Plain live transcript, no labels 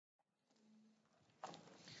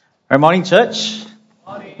Good morning, church.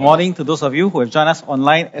 Morning to those of you who have joined us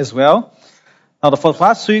online as well. Now, for the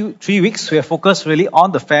past three weeks, we have focused really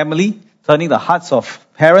on the family, turning the hearts of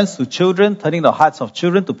parents to children, turning the hearts of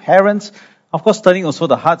children to parents, of course, turning also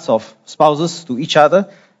the hearts of spouses to each other.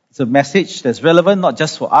 It's a message that's relevant not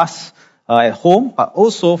just for us at home, but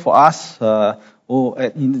also for us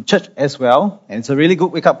in the church as well. And it's a really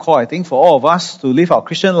good wake-up call, I think, for all of us to live our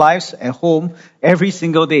Christian lives at home every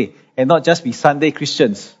single day and not just be Sunday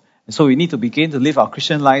Christians. And so we need to begin to live our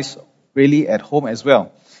Christian lives really at home as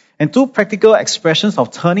well. And two practical expressions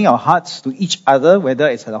of turning our hearts to each other, whether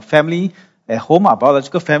it's our family at home, our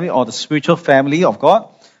biological family, or the spiritual family of God,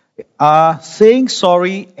 are saying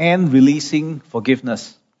sorry and releasing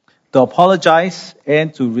forgiveness. To apologize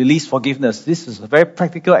and to release forgiveness. This is a very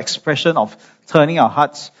practical expression of turning our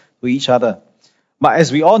hearts to each other. But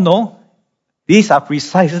as we all know, these are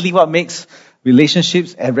precisely what makes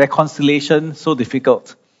relationships and reconciliation so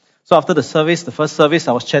difficult. So after the first service,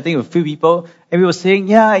 I was chatting with a few people, and we were saying,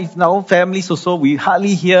 in our own families also, we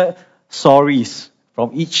hardly hear sorries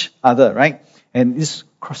from each other, right? And this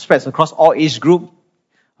spreads across all age group.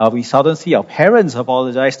 We seldom see our parents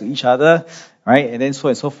apologize to each other, right? And then so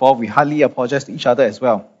on and so forth. We hardly apologize to each other as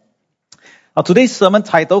well. Now, today's sermon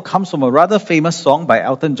title comes from a rather famous song by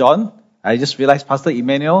Elton John. I just realized Pastor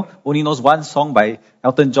Emmanuel only knows one song by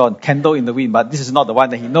Elton John, Candle in the Wind, but this is not the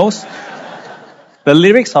one that he knows. The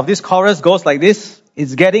lyrics of this chorus goes like this: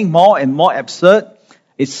 it's getting more and more absurd.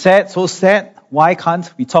 It's sad, so sad. Why can't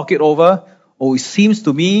we talk it over? Oh, it seems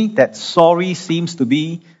to me that sorry seems to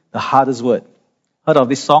be the hardest word. Heard of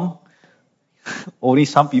this song? Only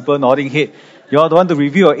some people nodding head. You all don't want to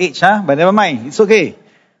reveal your age, huh? But never mind, it's okay.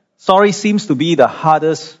 Sorry seems to be the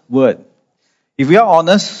hardest word. If we are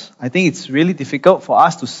honest, I think it's really difficult for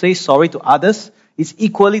us to say sorry to others. It's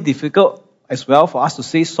equally difficult as well for us to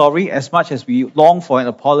say sorry as much as we long for an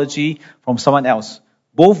apology from someone else.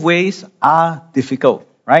 Both ways are difficult,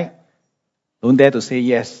 right? Don't dare to say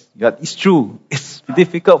yes. It's true. It's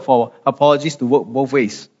difficult for apologies to work both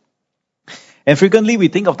ways. And frequently we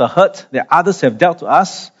think of the hurt that others have dealt to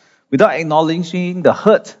us without acknowledging the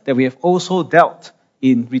hurt that we have also dealt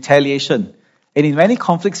in retaliation. And in many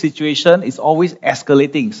conflict situations, it's always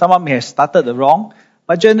escalating. Someone may have started the wrong,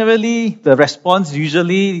 but generally the response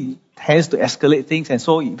usually tends to escalate things, and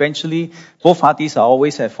so eventually both parties are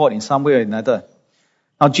always at fault in some way or another.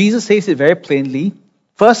 Now Jesus says it very plainly.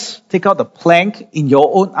 First, take out the plank in your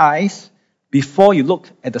own eyes before you look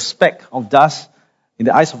at the speck of dust in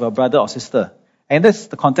the eyes of your brother or sister. And that's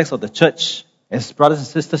the context of the church. As brothers and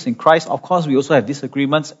sisters in Christ, of course, we also have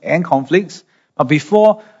disagreements and conflicts. But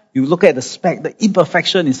before you look at the speck, the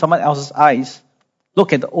imperfection in someone else's eyes,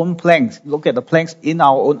 look at the own planks. Look at the planks in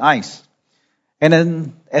our own eyes. And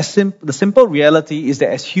then the simple reality is that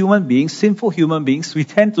as human beings, sinful human beings, we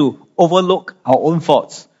tend to overlook our own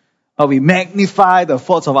faults. But we magnify the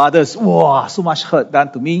faults of others. Wow, so much hurt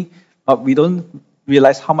done to me. But we don't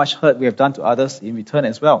realize how much hurt we have done to others in return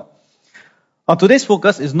as well. Now, today's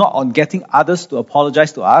focus is not on getting others to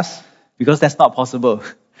apologize to us, because that's not possible.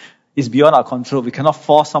 It's beyond our control. We cannot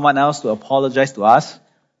force someone else to apologize to us.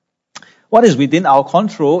 What is within our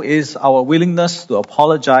control is our willingness to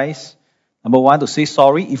apologize. Number one, to say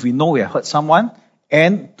sorry if we know we have hurt someone,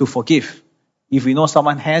 and to forgive if we know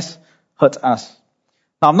someone has hurt us.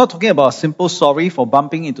 Now, I'm not talking about a simple sorry for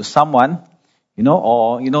bumping into someone,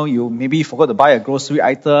 you maybe forgot to buy a grocery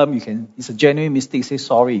item. It's a genuine mistake, say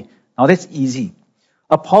sorry. Now, that's easy.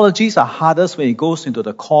 Apologies are hardest when it goes into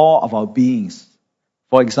the core of our beings.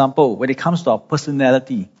 For example, when it comes to our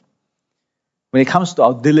personality, when it comes to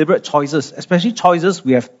our deliberate choices, especially choices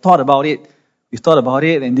we have thought about it,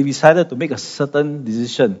 and they decided to make a certain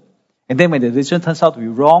decision. And then when the decision turns out to be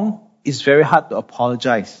wrong, it's very hard to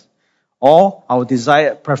apologize. Or our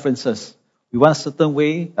desired preferences. We want a certain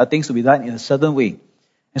way, things to be done in a certain way.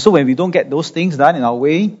 And so when we don't get those things done in our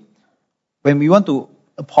way, when we want to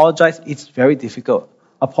apologize, it's very difficult.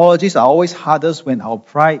 Apologies are always hardest when our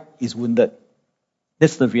pride is wounded.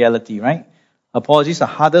 That's the reality, right? Apologies are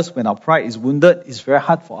hardest when our pride is wounded. It's very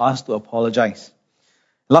hard for us to apologize.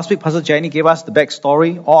 Last week, Pastor Jenny gave us the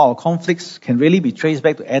backstory. All our conflicts can really be traced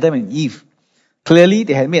back to Adam and Eve. Clearly,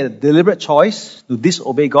 they had made a deliberate choice to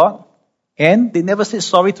disobey God, and they never said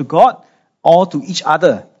sorry to God or to each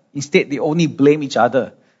other. Instead, they only blame each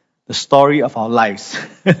other. The story of our lives.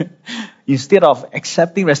 Instead of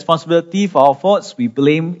accepting responsibility for our faults, we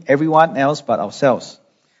blame everyone else but ourselves.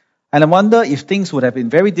 And I wonder if things would have been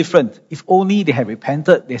very different if only they had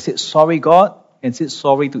repented, they said sorry God, and said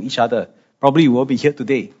sorry to each other. Probably we will be here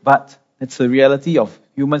today, but it's the reality of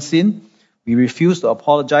human sin. We refuse to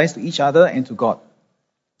apologize to each other and to God.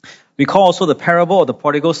 Recall also the parable of the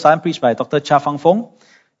prodigal son preached by Dr. Chia Fang Fong.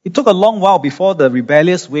 It took a long while before the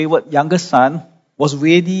rebellious, wayward younger son was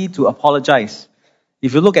ready to apologize.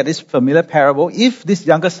 If you look at this familiar parable, if this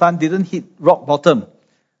younger son didn't hit rock bottom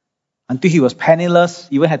until he was penniless,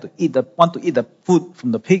 even had to want to eat the food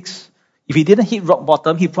from the pigs, if he didn't hit rock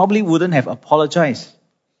bottom, he probably wouldn't have apologized.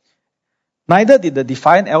 Neither did the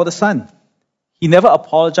defiant elder son. He never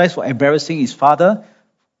apologized for embarrassing his father.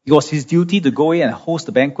 It was his duty to go in and host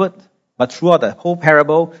the banquet, but throughout the whole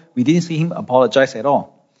parable, we didn't see him apologize at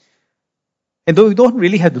all. And though we don't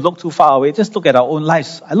really have to look too far away, just look at our own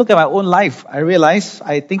lives. I look at my own life,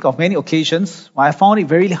 I think of many occasions where I found it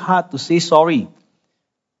very hard to say sorry.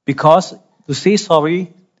 Because to say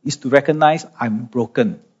sorry is to recognize I'm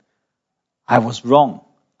broken. I was wrong.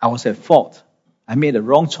 I was at fault. I made a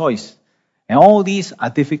wrong choice. And all these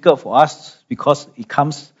are difficult for us because it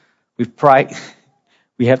comes with pride.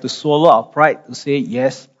 We have to swallow our pride to say,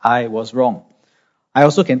 yes, I was wrong. I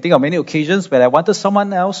also can think of many occasions where I wanted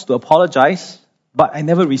someone else to apologize, but I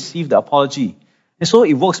never received the apology. And so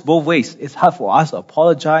it works both ways. It's hard for us to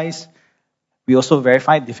apologize. We also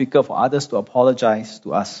find it difficult for others to apologize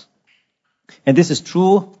to us. And this is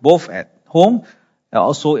true both at home and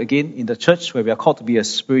also again in the church where we are called to be a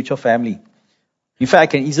spiritual family. In fact, I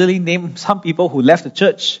can easily name some people who left the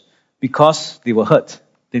church because they were hurt.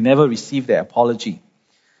 They never received their apology.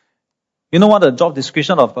 You know what the job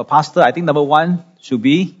description of a pastor? I think number one should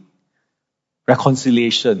be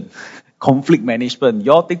reconciliation, conflict management.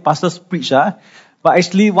 You all think pastors preach, but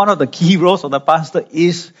actually one of the key roles of the pastor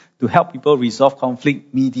is to help people resolve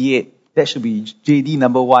conflict, mediate. That should be JD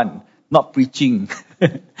number one, not preaching.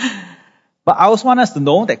 But I also want us to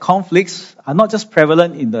know that conflicts are not just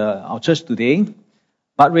prevalent in our church today,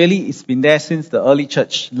 but really it's been there since the early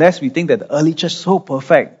church. Lest we think that the early church is so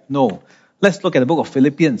perfect. No. Let's look at the book of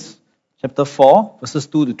Philippians. Chapter 4, verses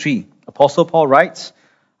 2 to 3. Apostle Paul writes,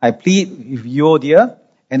 I plead with Euodia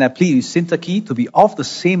and I plead with Syntyche to be of the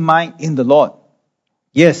same mind in the Lord.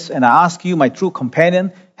 Yes, and I ask you, my true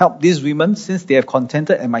companion, help these women since they have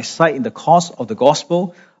contended at my side in the cause of the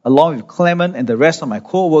gospel, along with Clement and the rest of my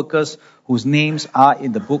co-workers whose names are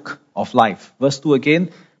in the book of life. Verse 2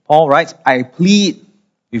 again, Paul writes, I plead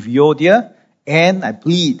with Euodia and I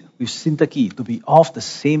plead with Syntyche to be of the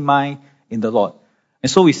same mind in the Lord. And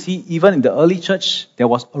so we see even in the early church, there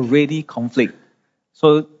was already conflict.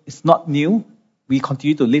 So it's not new. We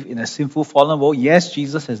continue to live in a sinful, fallen world. Yes,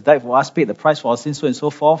 Jesus has died for us, paid the price for our sins, so and so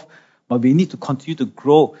forth. But we need to continue to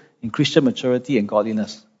grow in Christian maturity and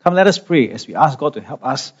godliness. Come, let us pray as we ask God to help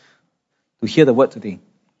us to hear the word today.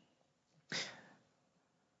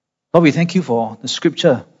 Lord, we thank you for the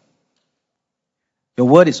scripture. Your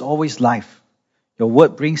word is always life. Your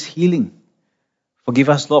word brings healing. Forgive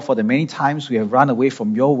us, Lord, for the many times we have run away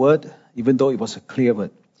from your word, even though it was a clear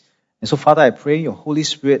word. And so, Father, I pray your Holy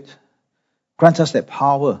Spirit grant us that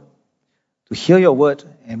power to hear your word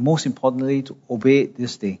and most importantly, to obey it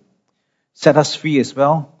this day. Set us free as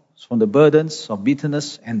well from the burdens of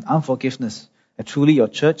bitterness and unforgiveness. That truly your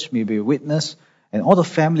church may be a witness and all the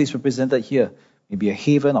families represented here may be a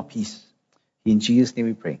haven of peace. In Jesus' name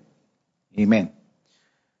we pray. Amen.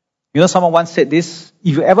 You know, someone once said this,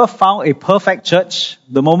 if you ever found a perfect church,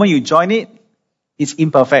 the moment you join it, it's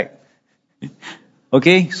imperfect.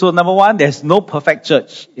 Okay, so number one, there's no perfect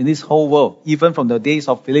church in this whole world. Even from the days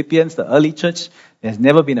of Philippians, the early church, there's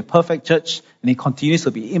never been a perfect church, and it continues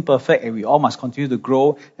to be imperfect, and we all must continue to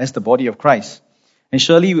grow as the body of Christ. And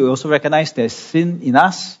surely we also recognize there's sin in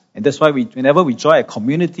us, and that's why whenever we join a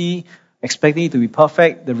community, expecting it to be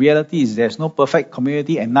perfect, the reality is there's no perfect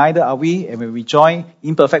community, and neither are we. And when we join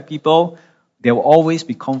imperfect people, there will always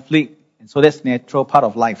be conflict, and so that's natural part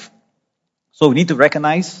of life. So we need to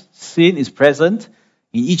recognize sin is present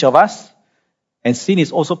in each of us, and sin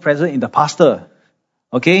is also present in the pastor.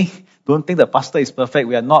 Okay? Don't think the pastor is perfect.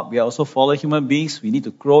 We are not. We are also fallen human beings. We need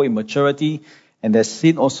to grow in maturity, and there's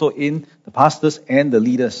sin also in the pastors and the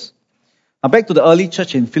leaders. Now back to the early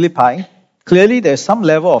church in Philippi. Clearly, there's some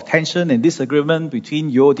level of tension and disagreement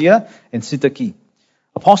between Euodia and Syntyche.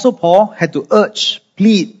 Apostle Paul had to urge,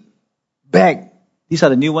 plead, beg. These are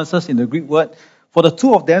the nuances in the Greek word, for the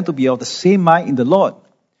two of them to be of the same mind in the Lord.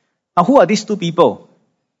 Now, who are these two people?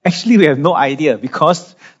 Actually, we have no idea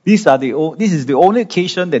because this is the only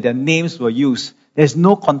occasion that their names were used. There's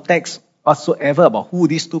no context whatsoever about who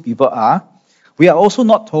these two people are. We are also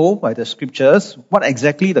not told by the scriptures what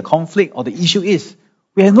exactly the conflict or the issue is.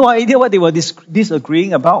 We have no idea what they were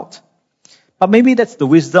disagreeing about. But maybe that's the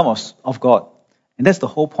wisdom of God. And that's the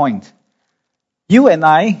whole point. You and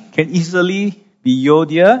I can easily be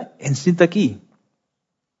Euodia and Syntyche.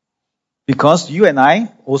 Because you and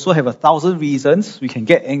I also have 1,000 reasons we can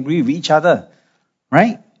get angry with each other,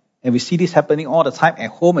 right? And we see this happening all the time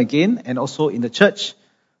at home again and also in the church.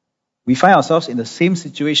 We find ourselves in the same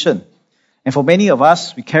situation. And for many of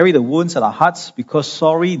us, we carry the wounds in our hearts because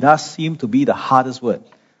sorry does seem to be the hardest word.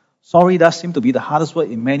 Sorry does seem to be the hardest word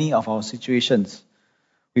in many of our situations.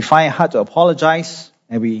 We find it hard to apologize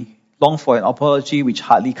and we long for an apology which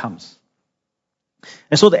hardly comes.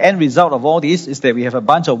 And so the end result of all this is that we have a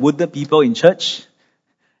bunch of wounded people in church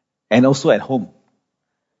and also at home.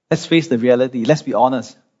 Let's face the reality. Let's be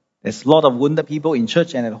honest. There's a lot of wounded people in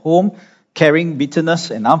church and at home carrying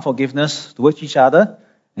bitterness and unforgiveness towards each other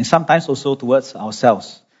and sometimes also towards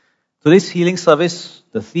ourselves. So this healing service,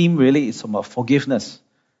 the theme really is about forgiveness.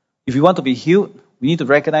 If we want to be healed, we need to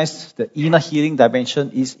recognize the inner healing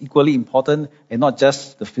dimension is equally important and not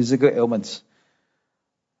just the physical ailments.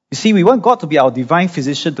 You see, we want God to be our divine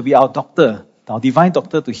physician, to be our doctor, our divine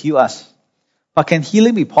doctor to heal us. But can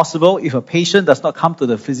healing be possible if a patient does not come to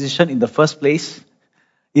the physician in the first place?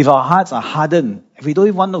 If our hearts are hardened, if we don't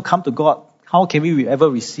even want to come to God, how can we ever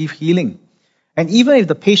receive healing? And even if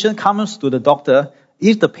the patient comes to the doctor,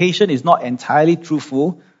 if the patient is not entirely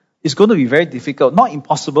truthful, it's going to be very difficult, not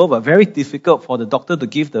impossible, but very difficult for the doctor to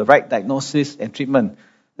give the right diagnosis and treatment.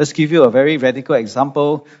 Let's give you a very radical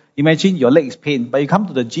example. Imagine your leg is pain, but you come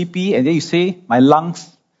to the GP and then you say, my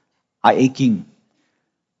lungs are aching.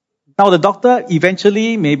 Now the doctor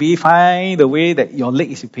eventually maybe find the way that your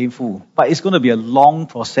leg is painful, but it's going to be a long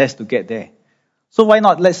process to get there. So why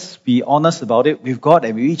not let's be honest about it with God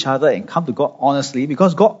and with each other and come to God honestly,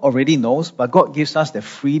 because God already knows, but God gives us the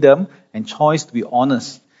freedom and choice to be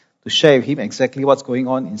honest, to share with Him exactly what's going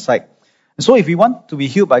on inside. And so if we want to be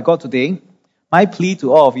healed by God today, my plea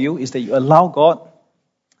to all of you is that you allow God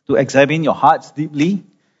to examine your hearts deeply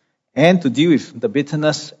and to deal with the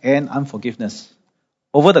bitterness and unforgiveness.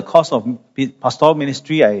 Over the course of pastoral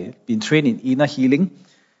ministry, I've been trained in inner healing.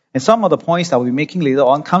 And some of the points that I'll be making later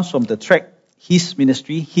on comes from the track His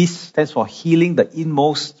ministry. His stands for healing the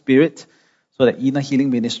inmost spirit. So the inner healing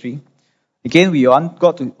ministry. Again, we want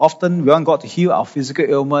God to heal our physical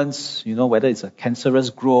ailments, whether it's a cancerous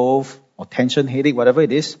growth or tension, headache, whatever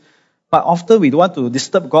it is. But often we don't want to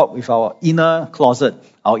disturb God with our inner closet,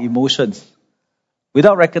 our emotions,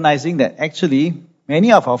 without recognizing that actually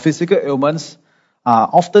many of our physical ailments are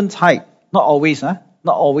often tied, not always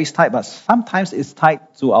tied, but sometimes it's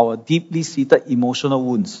tied to our deeply seated emotional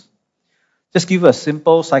wounds. Just give you a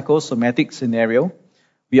simple psychosomatic scenario.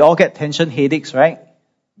 We all get tension headaches, right?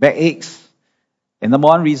 Backaches. And number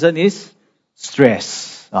one reason is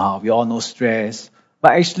stress. We all know stress.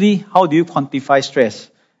 But actually, how do you quantify stress?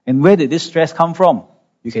 And where did this stress come from?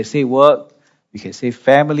 You can say work, you can say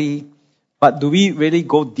family, but do we really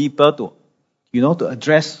go deeper to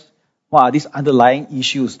address what are these underlying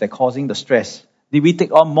issues that are causing the stress? Did we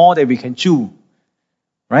take on more than we can chew?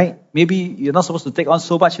 Right? Maybe you're not supposed to take on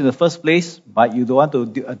so much in the first place, but you don't want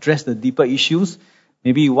to address the deeper issues.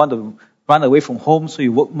 Maybe you want to run away from home, so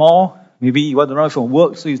you work more. Maybe you want to run away from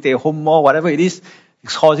work, so you stay at home more. Whatever it is,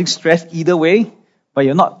 it's causing stress either way. But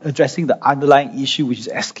you're not addressing the underlying issue, which is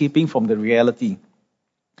escaping from the reality.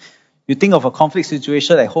 You think of a conflict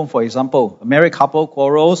situation at home, for example, a married couple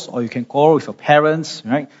quarrels, or you can quarrel with your parents,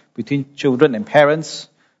 right? Between children and parents.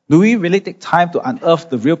 Do we really take time to unearth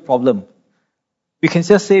the real problem? We can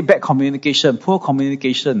just say bad communication, poor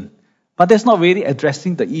communication, but that's not really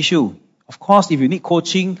addressing the issue. Of course, if you need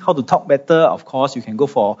coaching, how to talk better, of course, you can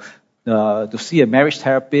go to see a marriage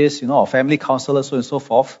therapist, or family counselor, so on and so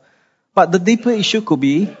forth. But the deeper issue could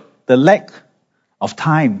be the lack of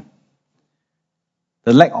time,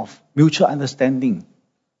 the lack of mutual understanding,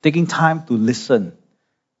 taking time to listen.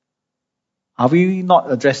 Are we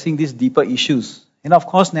not addressing these deeper issues? And of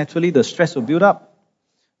course, naturally, the stress will build up.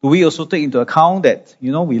 Do we also take into account that,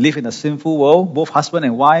 we live in a sinful world, both husband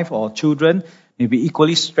and wife or children may be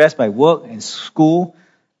equally stressed by work and school,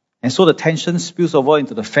 and so the tension spills over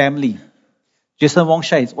into the family. Jason Wong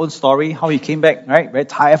shared his own story, how he came back, right, very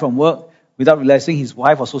tired from work, without realizing his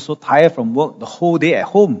wife was also tired from work the whole day at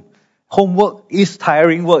home. Homework is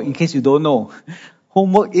tiring work, in case you don't know.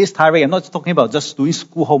 Homework is tiring. I'm not talking about just doing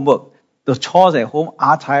school homework. The chores at home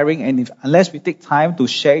are tiring, and unless we take time to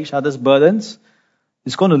share each other's burdens,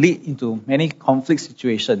 it's going to lead into many conflict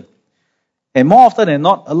situations. And more often than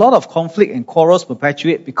not, a lot of conflict and quarrels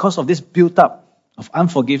perpetuate because of this built-up of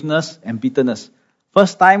unforgiveness and bitterness.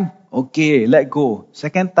 First time, okay, let go.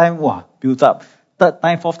 Second time, built up. Third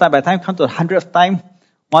time, fourth time, by the time you come to the 100th time,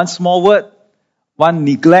 one small word, one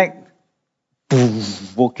neglect, boom,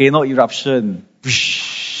 volcano eruption.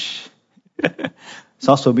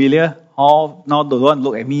 Sounds familiar? Now don't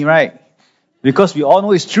look at me, right? Because we all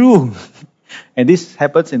know it's true. And this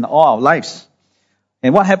happens in all our lives.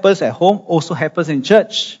 And what happens at home also happens in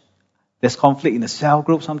church. There's conflict in the cell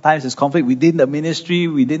group. Sometimes there's conflict within the ministry,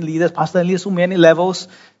 within leaders, pastor and leaders, so many levels.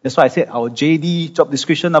 That's why I said our JD, job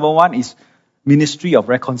description number 1, is Ministry of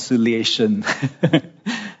Reconciliation.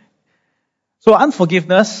 So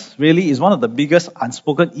unforgiveness really is one of the biggest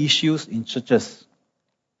unspoken issues in churches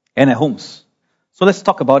and at homes. So let's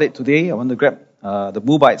talk about it today. I want to grab the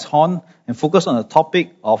bull by its horn and focus on the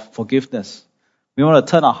topic of forgiveness. We want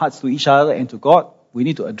to turn our hearts to each other and to God. We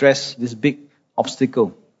need to address this big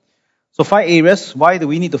obstacle. So 5 areas. Why do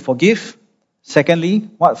we need to forgive? Secondly,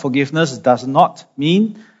 what forgiveness does not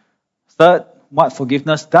mean. Third, what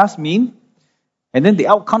forgiveness does mean. And then the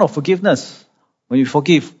outcome of forgiveness. When you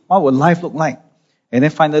forgive, what will life look like? And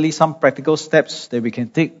then finally, some practical steps that we can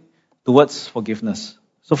take towards forgiveness.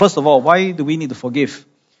 So first of all, why do we need to forgive?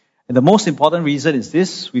 And the most important reason is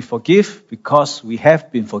this: we forgive because we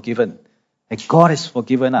have been forgiven. And God has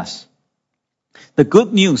forgiven us. The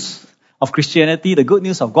good news of Christianity, the good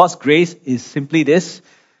news of God's grace is simply this: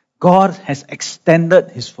 God has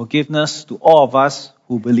extended His forgiveness to all of us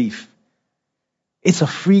who believe. It's a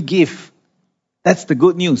free gift. That's the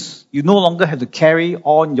good news. You no longer have to carry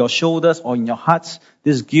on your shoulders or in your hearts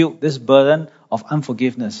this guilt, this burden of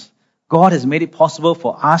unforgiveness. God has made it possible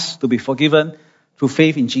for us to be forgiven through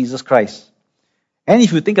faith in Jesus Christ. And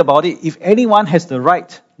if you think about it, if anyone has the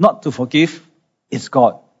right not to forgive, it's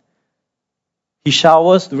God. He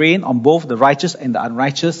showers the rain on both the righteous and the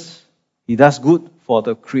unrighteous. He does good for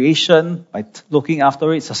the creation by looking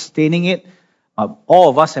after it, sustaining it. All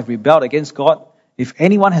of us have rebelled against God. If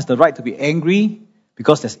anyone has the right to be angry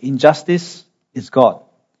because there's injustice, it's God.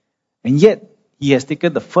 And yet, He has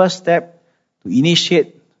taken the first step to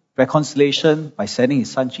initiate reconciliation by sending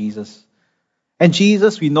His Son Jesus. And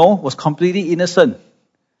Jesus, we know, was completely innocent.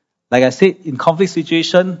 Like I said, in conflict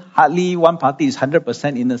situation, hardly one party is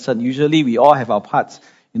 100% innocent. Usually we all have our parts,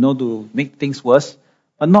 to make things worse.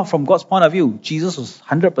 But not from God's point of view. Jesus was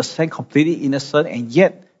 100% completely innocent, and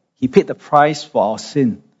yet He paid the price for our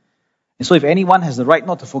sin. And so if anyone has the right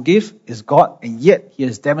not to forgive, it's God, and yet He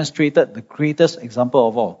has demonstrated the greatest example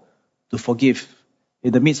of all, to forgive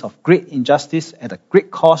in the midst of great injustice at a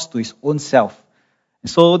great cost to His own self. And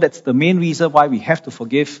so that's the main reason why we have to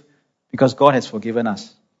forgive, because God has forgiven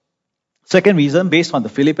us. Second reason, based on the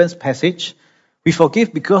Philippians passage, we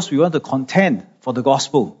forgive because we want to contend for the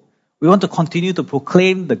gospel. We want to continue to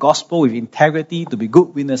proclaim the gospel with integrity, to be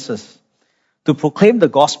good witnesses. To proclaim the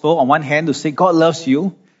gospel, on one hand, to say God loves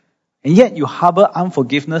you, and yet you harbor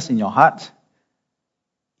unforgiveness in your heart.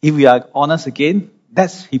 If we are honest again,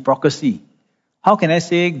 that's hypocrisy. How can I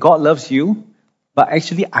say God loves you, but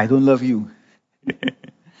actually I don't love you?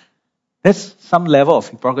 That's some level of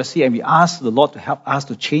hypocrisy, and we ask the Lord to help us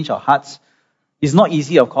to change our hearts. It's not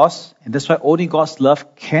easy, of course, and that's why only God's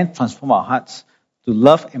love can transform our hearts to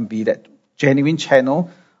love and be that genuine channel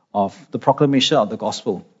of the proclamation of the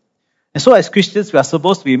gospel. And so as Christians, we are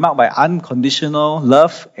supposed to be marked by unconditional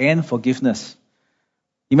love and forgiveness.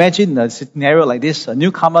 Imagine a scenario like this. A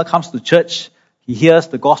newcomer comes to church. He hears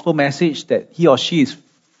the gospel message that he or she is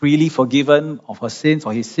freely forgiven of her sins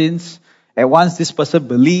or his sins. At once this person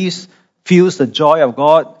believes, feels the joy of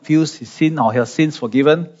God, feels his sin or her sins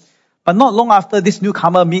forgiven. But not long after, this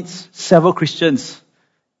newcomer meets several Christians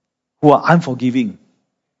who are unforgiving.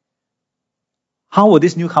 How will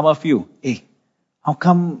this newcomer feel? Hey, how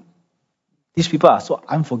come these people are so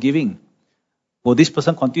unforgiving? Will this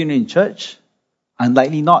person continue in church?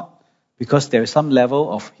 Unlikely not, because there is some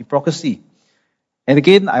level of hypocrisy. And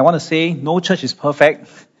again, I want to say, no church is perfect.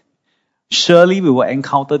 Surely we will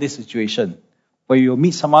encounter this situation where you will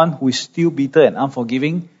meet someone who is still bitter and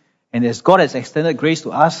unforgiving. And as God has extended grace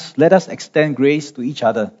to us, let us extend grace to each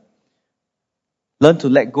other. Learn to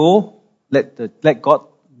let go, let God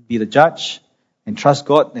be the judge, and trust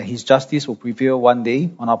God that His justice will prevail one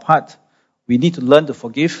day on our part. We need to learn to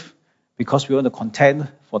forgive because we want to contend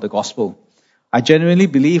for the gospel. I genuinely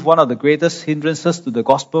believe one of the greatest hindrances to the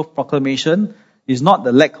gospel proclamation is not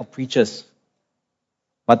the lack of preachers,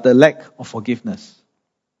 but the lack of forgiveness.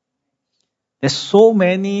 There's so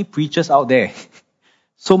many preachers out there,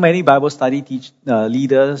 so many Bible study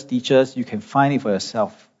leaders, teachers, you can find it for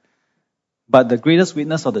yourself. But the greatest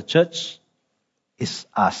witness of the church is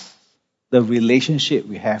us, the relationship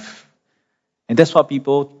we have. And that's what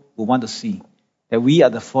people will want to see, that we are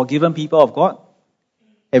the forgiven people of God,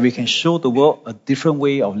 and we can show the world a different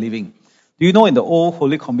way of living. Do you know in the old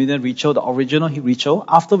Holy Communion ritual, the original ritual,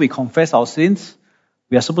 after we confess our sins,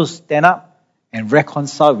 we are supposed to stand up and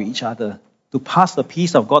reconcile with each other, to pass the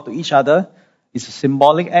peace of God to each other, It's a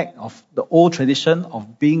symbolic act of the old tradition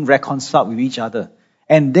of being reconciled with each other.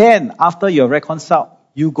 And then, after you're reconciled,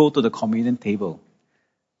 you go to the communion table.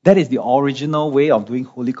 That is the original way of doing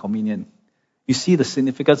Holy Communion. You see the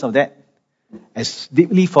significance of that? As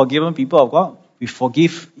deeply forgiven people of God, we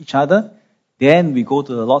forgive each other, then we go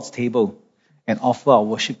to the Lord's table and offer our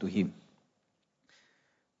worship to Him.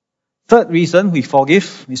 Third reason we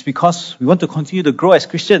forgive is because we want to continue to grow as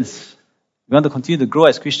Christians. We want to continue to grow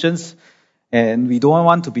as Christians, and we don't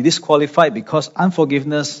want to be disqualified because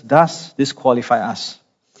unforgiveness does disqualify us.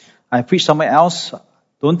 I preached somewhere else.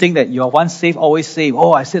 Don't think that you are once saved, always saved.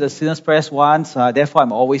 Oh, I said the sinner's prayer once, therefore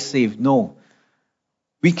I'm always saved. No.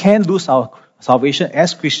 We can lose our salvation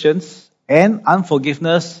as Christians, and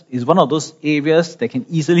unforgiveness is one of those areas that can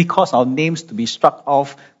easily cause our names to be struck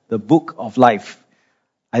off the book of life.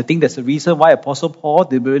 I think that's the reason why Apostle Paul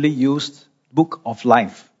deliberately used book of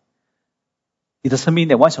life. It doesn't mean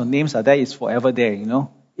that once your names are there, it's forever there,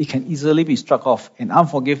 It can easily be struck off. And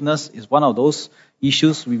unforgiveness is one of those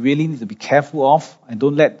issues we really need to be careful of, and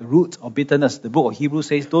don't let the root of bitterness, the book of Hebrews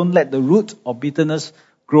says, don't let the root of bitterness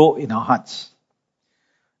grow in our hearts.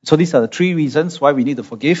 So these are the three reasons why we need to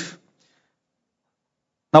forgive.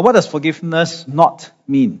 Now, what does forgiveness not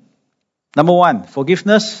mean? Number one,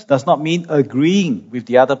 forgiveness does not mean agreeing with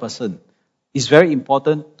the other person. It's very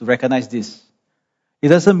important to recognize this. It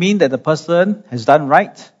doesn't mean that the person has done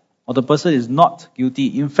right or the person is not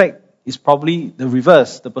guilty. In fact, it's probably the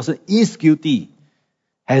reverse. The person is guilty,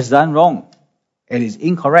 has done wrong, and is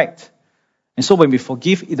incorrect. And so when we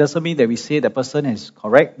forgive, it doesn't mean that we say the person is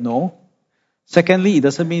correct. No. Secondly, it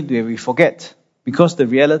doesn't mean that we forget, because the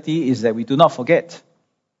reality is that we do not forget.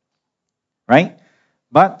 Right?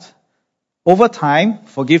 But over time,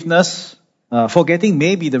 forgetting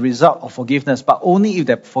may be the result of forgiveness, but only if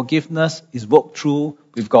that forgiveness is worked through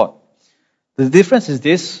with God. The difference is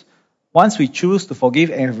this: once we choose to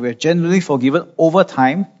forgive and we are genuinely forgiven over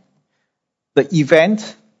time, the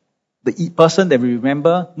event, the person that we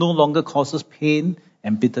remember no longer causes pain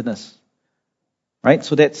and bitterness. Right?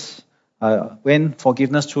 So that's when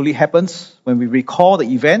forgiveness truly happens, when we recall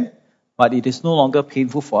the event, but it is no longer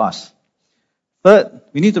painful for us. Third,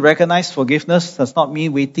 we need to recognize forgiveness does not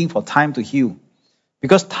mean waiting for time to heal.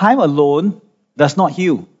 Because time alone does not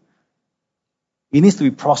heal. It needs to be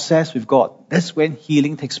processed with God. That's when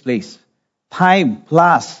healing takes place. Time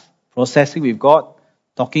plus processing with God,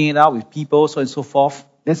 talking it out with people, so on and so forth,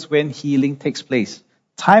 that's when healing takes place.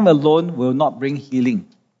 Time alone will not bring healing.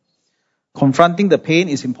 Confronting the pain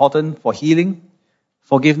is important for healing.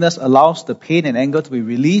 Forgiveness allows the pain and anger to be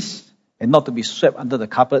released and not to be swept under the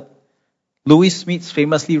carpet. Louis Smith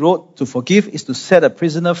famously wrote, "To forgive is to set a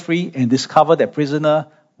prisoner free and discover that prisoner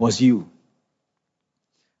was you."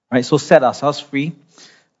 Right, so set ourselves free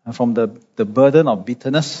from the burden of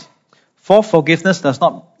bitterness. For forgiveness does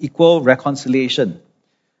not equal reconciliation.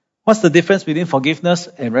 What's the difference between forgiveness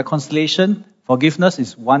and reconciliation? Forgiveness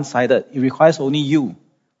is one-sided. It requires only you.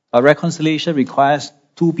 But reconciliation requires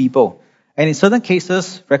two people. And in certain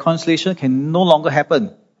cases, reconciliation can no longer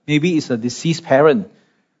happen. Maybe it's a deceased parent.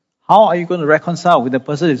 How are you going to reconcile with the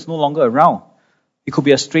person who is no longer around? It could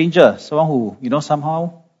be a stranger, someone who,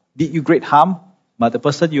 somehow did you great harm, but the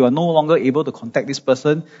person, you are no longer able to contact this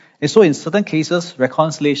person. And so in certain cases,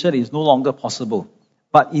 reconciliation is no longer possible.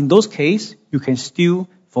 But in those cases, you can still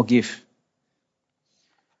forgive.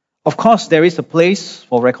 Of course, there is a place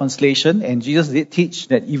for reconciliation, and Jesus did teach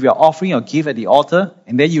that if you are offering your gift at the altar,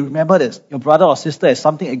 and then you remember that your brother or sister has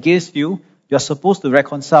something against you, you are supposed to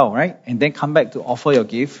reconcile, right? And then come back to offer your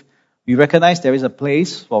gift. We recognize there is a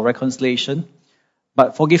place for reconciliation,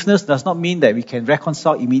 but forgiveness does not mean that we can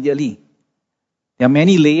reconcile immediately. There are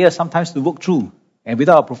many layers sometimes to work through, and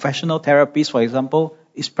without a professional therapist, for example,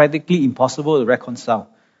 it's practically impossible to reconcile.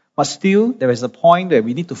 But still, there is a point where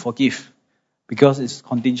we need to forgive, because it's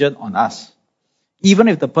contingent on us. Even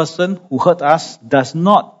if the person who hurt us does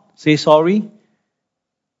not say sorry,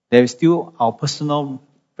 there is still our personal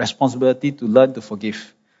responsibility to learn to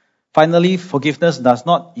forgive. Finally, forgiveness does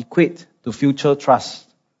not equate to future trust.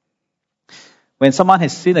 When someone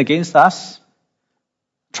has sinned against us,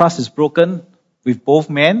 trust is broken with both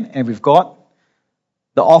men and with God.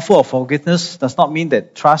 The offer of forgiveness does not mean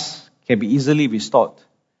that trust can be easily restored.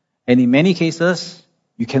 And in many cases,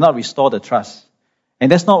 you cannot restore the trust. And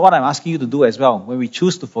that's not what I'm asking you to do as well. When we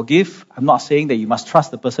choose to forgive, I'm not saying that you must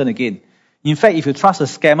trust the person again. In fact, if you trust a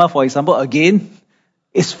scammer, for example, again,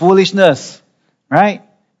 it's foolishness, right?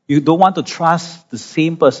 You don't want to trust the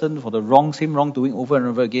same person for the same wrongdoing over and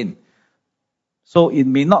over again. So it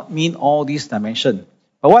may not mean all these dimensions.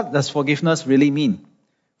 But what does forgiveness really mean?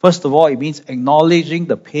 First of all, it means acknowledging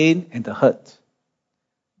the pain and the hurt.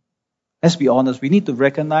 let's be honest, we need to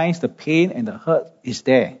recognize the pain and the hurt is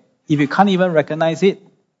there. If you can't even recognize it,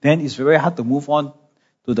 then it's very hard to move on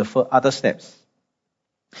to the other steps.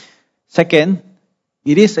 Second,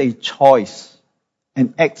 it is a choice,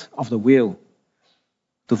 an act of the will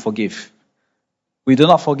to forgive. We do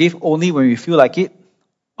not forgive only when we feel like it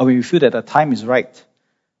or when we feel that the time is right.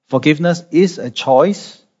 Forgiveness is a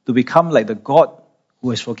choice to become like the God who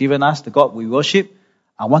has forgiven us, the God we worship.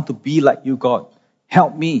 I want to be like you, God.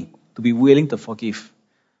 Help me to be willing to forgive.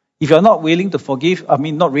 If you're not willing to forgive,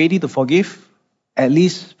 not ready to forgive, at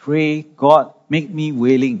least pray, God, make me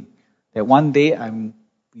willing that one day I'm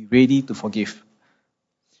ready to forgive.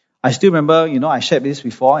 I still remember, I shared this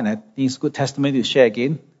before, and I think it's a good testimony to share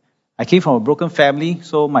again. I came from a broken family,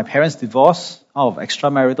 so my parents divorced out of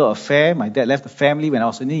extramarital affair. My dad left the family when I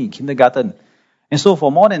was only in kindergarten. And so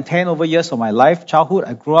for more than 10 over years of my life, childhood,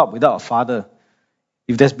 I grew up without a father.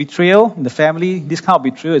 If there's betrayal in the family, this kind of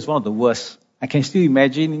betrayal is one of the worst. I can still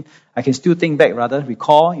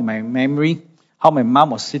recall in my memory, how my mom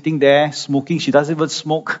was sitting there smoking. She doesn't even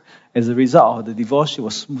smoke. As a result of the divorce,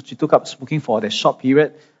 she took up smoking for that short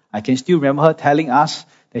period. I can still remember her telling us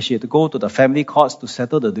that she had to go to the family courts to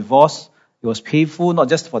settle the divorce. It was painful, not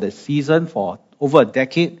just for that season, for over a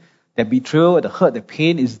decade. That betrayal, the hurt, the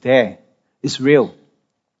pain is there. It's real.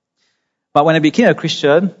 But when I became a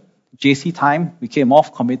Christian, JC time, became a more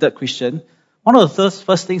committed Christian, one of the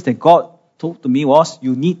first things that God told to me was,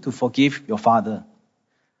 you need to forgive your father.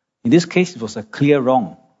 In this case, it was a clear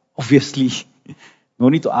wrong. Obviously, no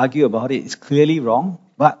need to argue about it. It's clearly wrong,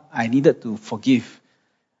 but I needed to forgive.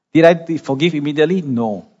 Did I forgive immediately?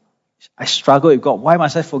 No. I struggled with God. Why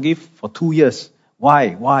must I forgive for 2 years?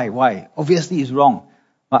 Why? Obviously, it's wrong.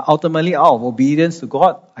 But ultimately, out of obedience to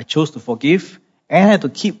God, I chose to forgive. And I had to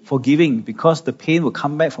keep forgiving because the pain would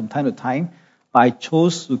come back from time to time. But I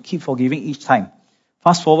chose to keep forgiving each time.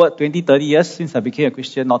 Fast forward 20, 30 years since I became a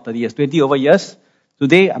Christian, not 30 years, 20 over years.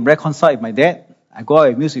 Today, I'm reconciled with my dad. I go out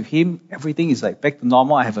and meals with him. Everything is like back to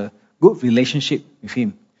normal. I have a good relationship with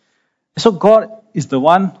him. So God is the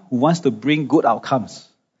one who wants to bring good outcomes.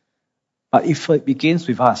 But if it begins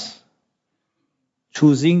with us,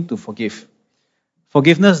 choosing to forgive.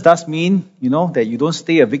 Forgiveness does mean, that you don't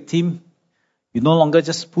stay a victim. You no longer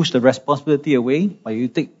just push the responsibility away, but you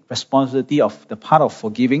take responsibility of the part of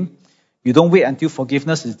forgiving. You don't wait until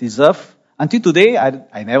forgiveness is deserved. Until today,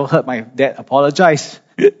 I never heard my dad apologize.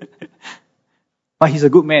 But he's a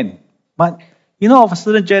good man. But, of a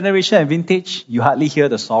certain generation and vintage, you hardly hear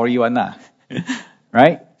the sorry one.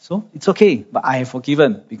 Right? So, it's okay. But I have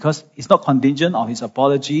forgiven because it's not contingent on his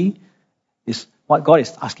apology. It's what God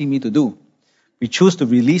is asking me to do. We choose to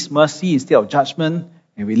release mercy instead of judgment.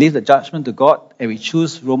 And we leave the judgment to God. And we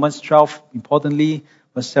choose Romans 12, importantly,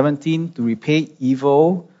 verse 17, to repay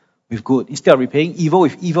evil with good. Instead of repaying evil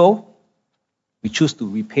with evil, we choose to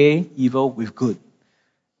repay evil with good.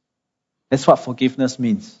 That's what forgiveness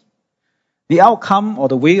means. The outcome or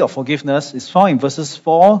the way of forgiveness is found in verses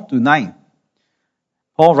 4 to 9.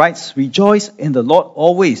 Paul writes, rejoice in the Lord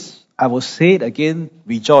always. I will say it again,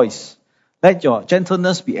 rejoice. Let your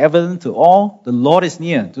gentleness be evident to all. The Lord is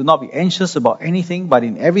near. Do not be anxious about anything, but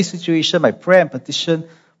in every situation, by prayer and petition,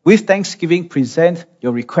 with thanksgiving, present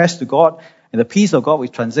your request to God. And the peace of God,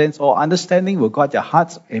 which transcends all understanding, will guard your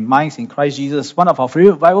hearts and minds in Christ Jesus. One of our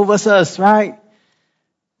favorite Bible verses, right?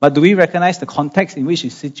 But do we recognize the context in which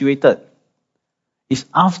it's situated? It's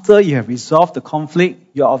after you have resolved the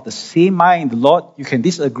conflict, you're of the same mind in the Lord. You can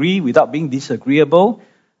disagree without being disagreeable.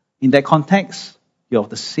 In that context, you're of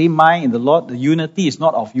the same mind in the Lord. The unity is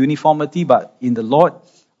not of uniformity, but in the Lord,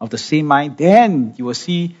 of the same mind. Then you will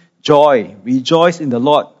see joy. Rejoice in the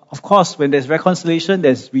Lord. Of course, when there's reconciliation,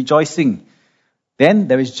 there's rejoicing. Then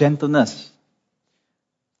there is gentleness.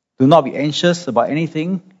 Do not be anxious about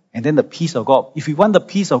anything. And then the peace of God. If we want the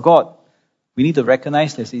peace of God, we need to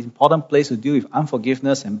recognize there's an important place to deal with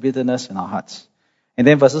unforgiveness and bitterness in our hearts. And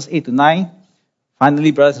then verses 8 to 9.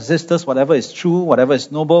 Finally, brothers and sisters, whatever is true, whatever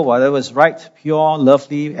is noble, whatever is right, pure,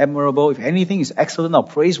 lovely, admirable, if anything is excellent or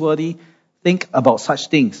praiseworthy, think about such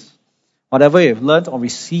things. Whatever you have learned or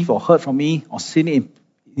received or heard from me or seen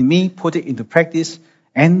in me, put it into practice,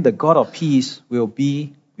 and the God of peace will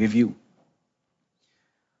be with you.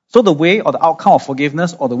 So the way or the outcome of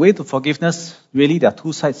forgiveness or the way to forgiveness, really there are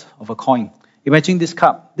two sides of a coin. Imagine this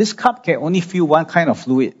cup. This cup can only fill one kind of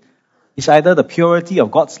fluid. It's either the purity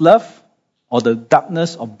of God's love or the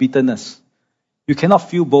darkness of bitterness. You cannot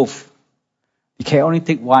feel both. You can only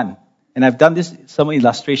take one. And I've done this some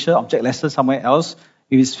illustration, object lesson somewhere else.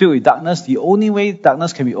 If it's filled with darkness, the only way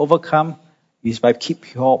darkness can be overcome is by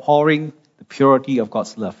pouring the purity of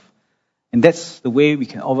God's love. And that's the way we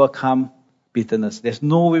can overcome bitterness. There's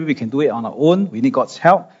no way we can do it on our own. We need God's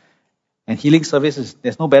help. And healing services,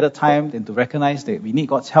 there's no better time than to recognize that we need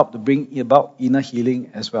God's help to bring about inner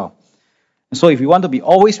healing as well. And so if we want to be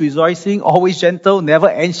always rejoicing, always gentle, never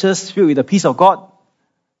anxious, filled with the peace of God,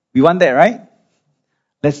 we want that, right?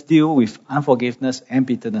 Let's deal with unforgiveness and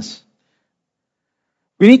bitterness.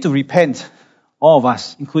 We need to repent, all of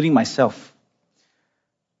us, including myself.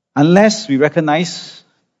 Unless we recognize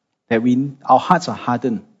that our hearts are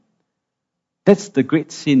hardened. That's the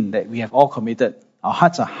great sin that we have all committed. Our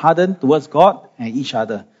hearts are hardened towards God and each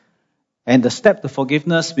other. And the step to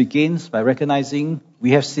forgiveness begins by recognizing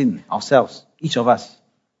we have sinned ourselves, each of us.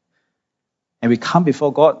 And we come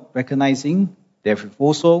before God recognizing that we've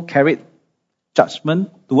also carried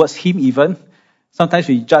judgment towards Him even. Sometimes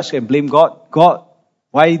we judge and blame God. God,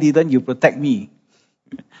 why didn't you protect me?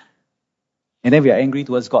 And then we are angry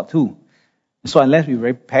towards God too. So unless we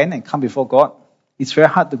repent and come before God, it's very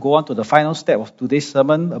hard to go on to the final step of today's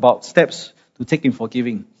sermon about steps to take in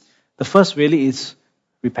forgiving. The first really is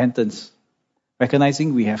repentance.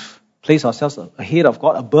 Recognizing we have placed ourselves ahead of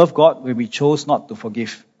God, above God, when we chose not to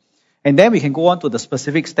forgive. And then we can go on to the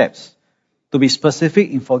specific steps. To be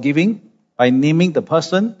specific in forgiving by naming the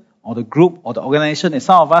person or the group or the organization. And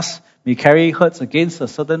some of us may carry hurts against a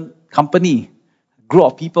certain company, group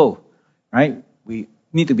of people, right? We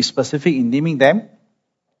need to be specific in naming them.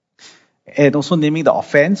 And also naming the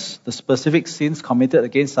offense, the specific sins committed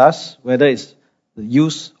against us, whether it's the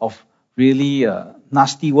use of really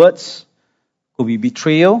nasty words, could be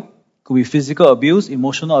betrayal, could be physical abuse,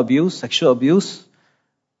 emotional abuse, sexual abuse.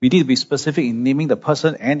 We need to be specific in naming the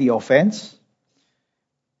person and the offense.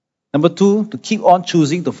 Number 2, to keep on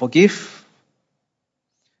choosing to forgive.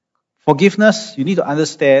 Forgiveness, you need to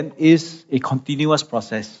understand, is a continuous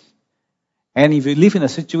process. And if you live in a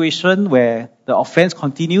situation where the offense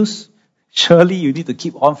continues, surely you need to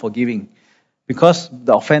keep on forgiving. Because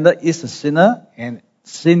the offender is a sinner and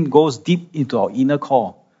sin goes deep into our inner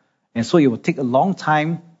core. And so it will take a long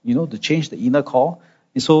time, to change the inner core.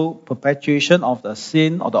 And so perpetuation of the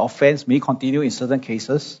sin or the offense may continue in certain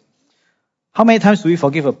cases. How many times do we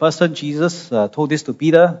forgive a person? Jesus told this to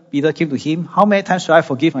Peter. Peter came to him. How many times should I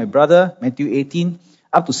forgive my brother? Matthew 18.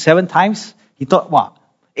 Up to 7 times. He thought,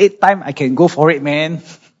 8 times I can go for it, man.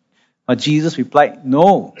 But Jesus replied,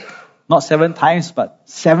 no. Not 7 times, but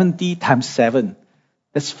 70 times 7.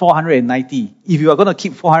 That's 490. If you are going to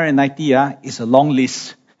keep 490, it's a long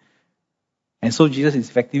list. And so Jesus is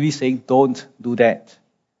effectively saying, don't do that.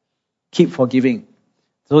 Keep forgiving.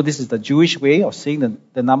 So this is the Jewish way of saying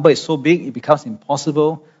the number is so big, it becomes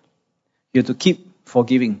impossible. You have to keep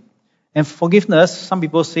forgiving. And forgiveness, some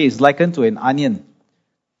people say, is likened to an onion.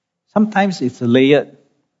 Sometimes it's layered.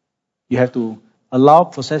 You have to allow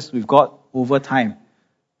process with God over time.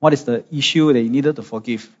 What is the issue that you needed to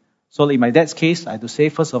forgive? So in my dad's case, I had to say,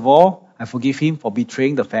 first of all, I forgive him for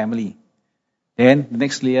betraying the family. Then the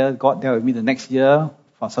next year, God dealt with me the next year,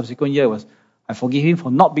 for subsequent year was, I forgive him for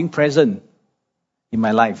not being present in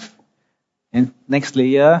my life. And next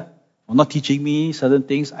layer, for not teaching me certain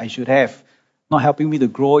things I should have, not helping me to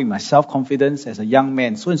grow in my self-confidence as a young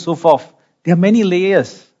man, so and so forth. There are many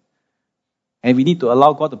layers. And we need to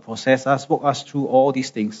allow God to process us, walk us through all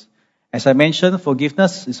these things. As I mentioned,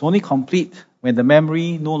 forgiveness is only complete when the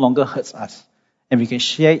memory no longer hurts us. And we can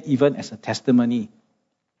share it even as a testimony.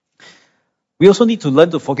 We also need to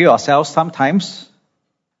learn to forgive ourselves sometimes.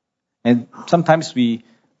 And sometimes we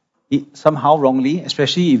somehow wrongly,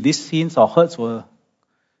 especially if these sins or hurts were,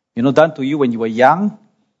 done to you when you were young,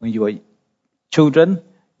 when you were children,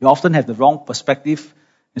 you often have the wrong perspective.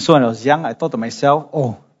 And so when I was young, I thought to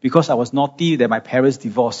myself, because I was naughty that my parents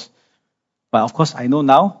divorced. But of course, I know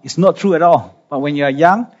now, it's not true at all. But when you are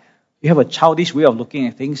young, you have a childish way of looking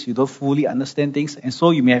at things. You don't fully understand things. And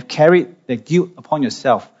so you may have carried the guilt upon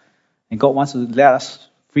yourself. And God wants to let us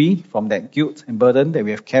free from that guilt and burden that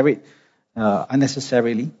we have carried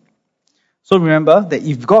unnecessarily. So remember that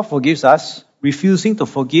if God forgives us, refusing to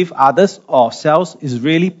forgive others or ourselves is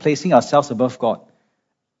really placing ourselves above God.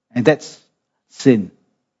 And that's sin.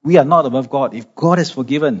 We are not above God. If God has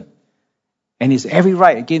forgiven, and it's every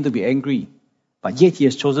right again to be angry, but yet He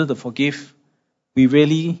has chosen to forgive, we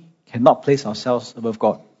really cannot place ourselves above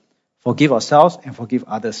God. Forgive ourselves and forgive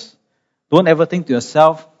others. Don't ever think to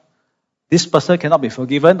yourself, this person cannot be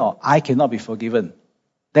forgiven or I cannot be forgiven.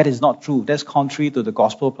 That is not true. That's contrary to the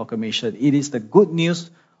gospel proclamation. It is the good news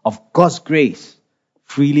of God's grace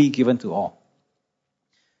freely given to all.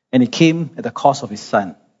 And it came at the cost of His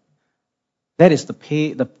Son. That is the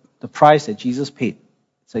price that Jesus paid.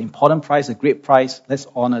 It's an important price, a great price. Let's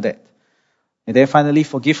honor that. And then finally,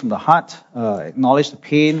 forgive from the heart, acknowledge the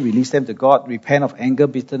pain, release them to God, repent of anger,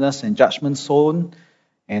 bitterness, and judgment sown.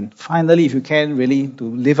 And finally, if you can, really to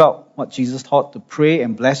live out what Jesus taught, to pray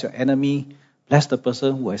and bless your enemy, bless the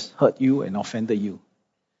person who has hurt you and offended you.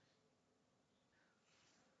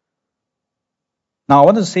 Now, I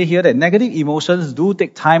want to say here that negative emotions do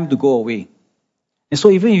take time to go away. And so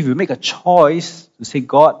even if you make a choice to say,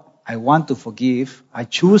 God, I want to forgive, I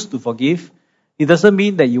choose to forgive, it doesn't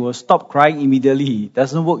mean that you will stop crying immediately. It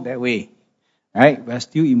doesn't work that way. Right? We're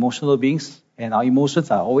still emotional beings, and our emotions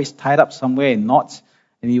are always tied up somewhere in knots,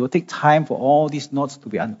 and it will take time for all these knots to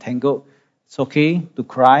be untangled. It's okay to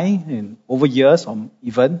cry and over years or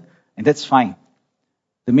even, and that's fine.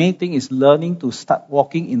 The main thing is learning to start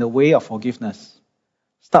walking in the way of forgiveness.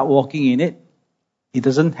 Start walking in it. It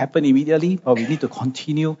doesn't happen immediately, but we need to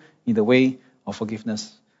continue in the way of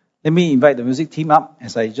forgiveness. Let me invite the music team up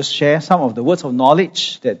as I just share some of the words of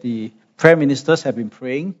knowledge that the prayer ministers have been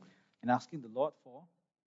praying and asking the Lord for.